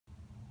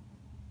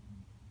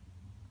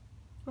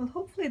Well,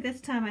 hopefully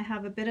this time I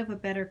have a bit of a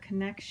better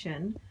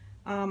connection.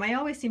 I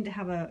always seem to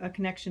have a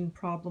connection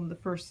problem the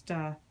first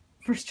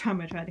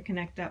time I try to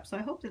connect up, so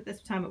I hope that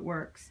this time it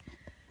works.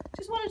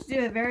 Just wanted to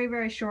do a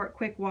very short,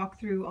 quick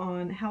walkthrough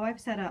on how I've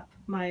set up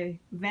my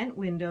vent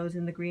windows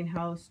in the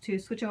greenhouse to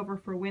switch over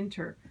for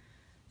winter.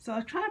 So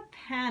I'll try to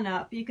pan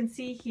up. You can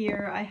see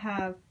here I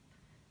have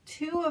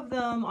two of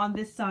them on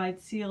this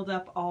side sealed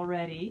up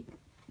already,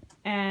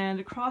 and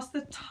across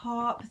the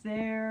top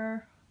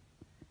there,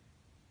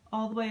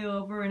 all the way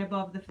over and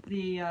above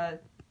the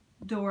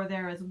door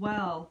there as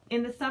well.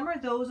 In the summer,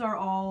 those are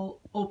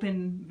all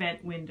open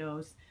vent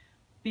windows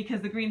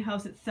because the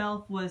greenhouse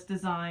itself was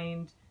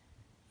designed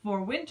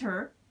for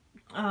winter,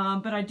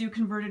 but I do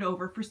convert it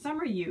over for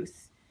summer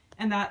use.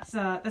 And that's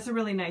a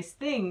really nice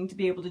thing to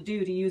be able to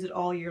do, to use it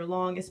all year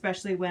long,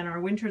 especially when our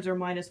winters are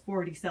minus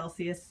 40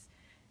 Celsius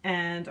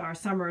and our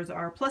summers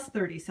are plus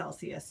 30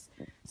 Celsius.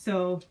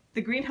 So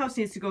the greenhouse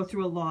needs to go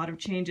through a lot of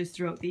changes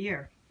throughout the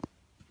year.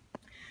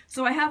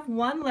 So I have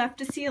one left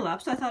to seal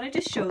up, so I thought I'd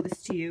just show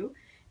this to you.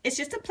 It's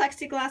just a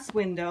plexiglass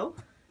window,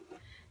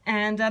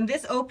 and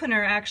this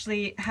opener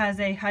actually has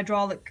a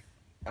hydraulic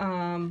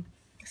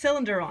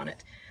cylinder on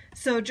it.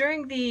 So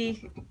during the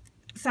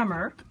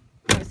summer,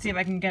 let's see if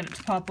I can get it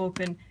to pop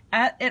open,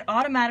 it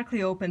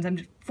automatically opens. I'm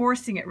just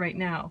forcing it right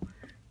now.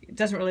 It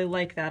doesn't really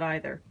like that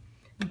either.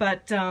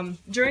 But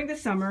during the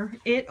summer,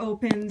 it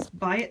opens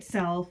by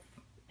itself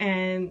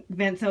and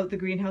vents out the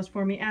greenhouse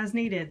for me as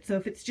needed. So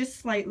if it's just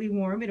slightly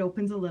warm, it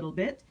opens a little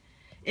bit.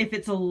 If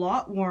it's a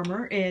lot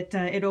warmer,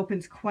 it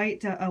opens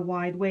quite a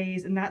wide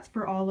ways, and that's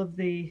for all of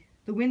the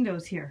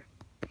windows here.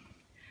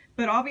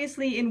 But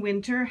obviously in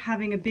winter,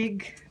 having a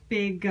big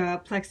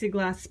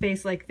plexiglass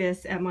space like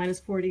this at minus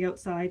 40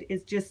 outside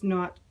is just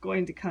not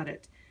going to cut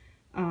it.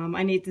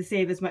 I need to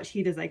save as much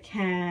heat as I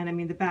can. I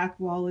mean, the back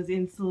wall is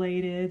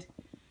insulated.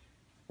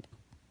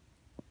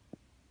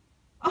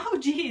 Oh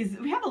geez,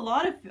 we have a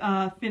lot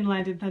of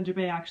Finland in Thunder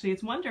Bay actually.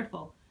 It's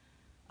wonderful.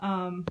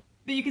 But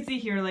you can see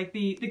here, like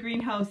the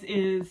greenhouse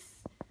is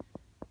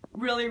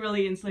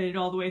really insulated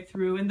all the way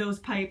through, and those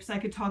pipes, I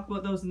could talk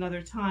about those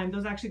another time.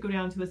 Those actually go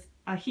down to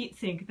a heat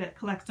sink that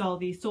collects all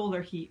the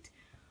solar heat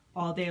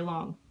all day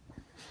long.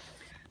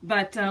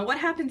 But what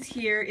happens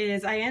here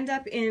is I end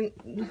up in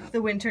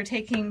the winter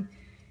taking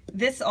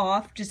this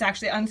off, just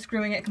actually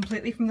unscrewing it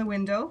completely from the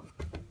window.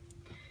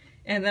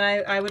 And then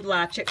I would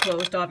latch it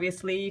closed,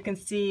 obviously. You can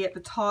see at the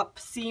top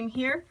seam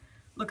here,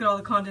 look at all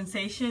the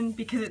condensation,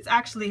 because it's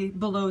actually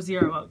below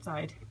zero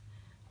outside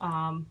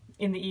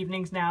in the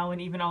evenings now,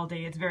 and even all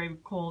day it's very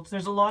cold. So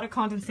there's a lot of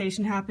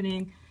condensation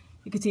happening.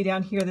 You can see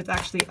down here that's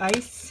actually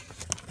ice.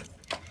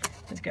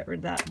 Let's get rid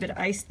of that bit of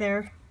ice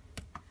there.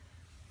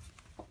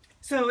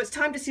 So it's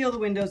time to seal the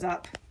windows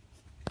up.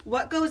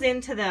 What goes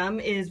into them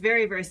is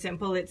very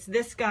simple. It's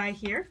this guy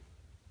here.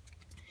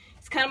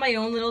 It's kind of my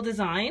own little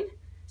design.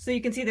 So you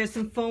can see there's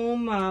some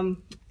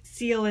foam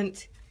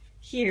sealant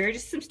here,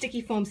 just some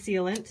sticky foam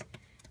sealant,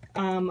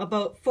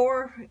 about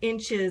 4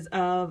 inches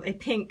of a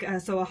pink,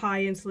 so a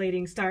high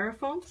insulating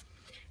styrofoam,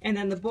 and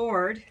then the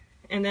board,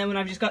 and then when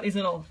I've just got these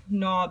little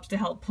knobs to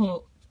help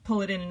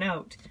pull it in and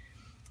out.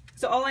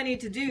 So all I need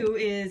to do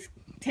is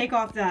take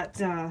off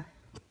that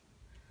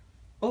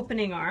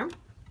opening arm,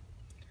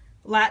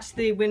 latch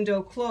the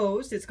window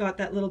closed. It's got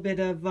that little bit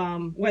of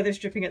weather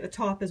stripping at the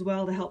top as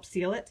well to help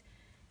seal it.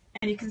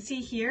 And you can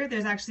see here,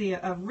 there's actually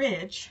a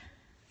ridge.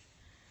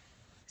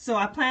 So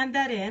I planned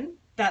that in.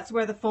 That's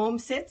where the foam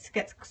sits,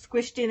 gets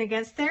squished in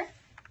against there.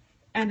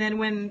 And then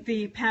when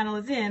the panel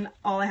is in,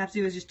 all I have to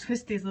do is just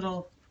twist these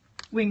little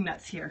wing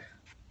nuts here.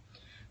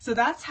 So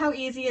that's how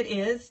easy it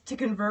is to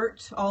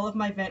convert all of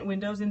my vent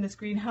windows in this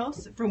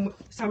greenhouse from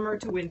summer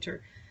to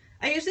winter.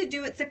 I usually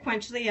do it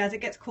sequentially as it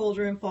gets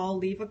colder in fall,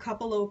 leave a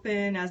couple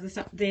open as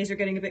the days are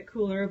getting a bit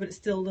cooler, but it's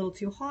still a little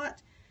too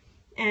hot.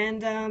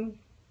 And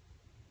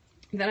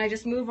then I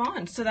just move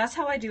on. So that's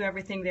how I do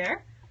everything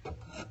there.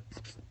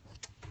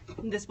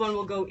 This one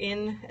will go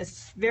in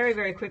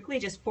very quickly,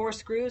 just 4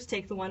 screws,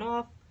 take the one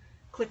off,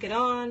 click it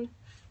on,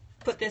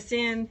 put this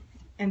in,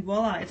 and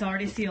voila, it's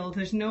already sealed.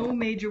 There's no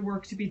major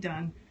work to be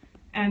done.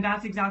 And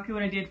that's exactly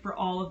what I did for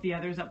all of the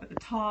others up at the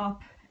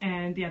top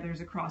and the others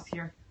across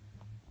here.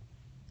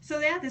 So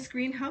yeah, this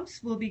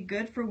greenhouse will be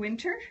good for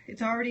winter.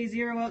 It's already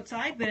zero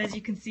outside, but as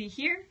you can see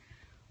here,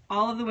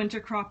 all of the winter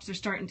crops are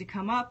starting to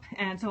come up,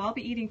 and so I'll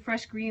be eating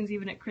fresh greens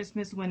even at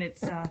Christmas when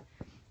it's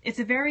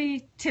a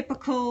very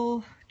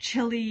typical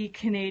chilly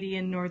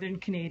Canadian, northern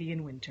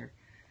Canadian winter.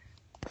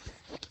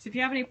 So if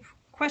you have any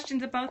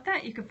questions about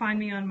that, you can find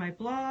me on my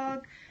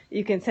blog.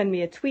 You can send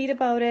me a tweet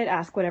about it,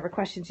 ask whatever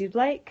questions you'd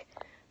like.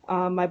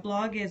 My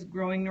blog is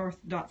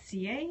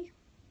growingnorth.ca,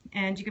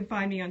 and you can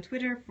find me on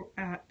Twitter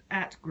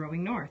at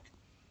growingnorth.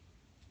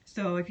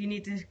 So if you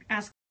need to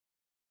ask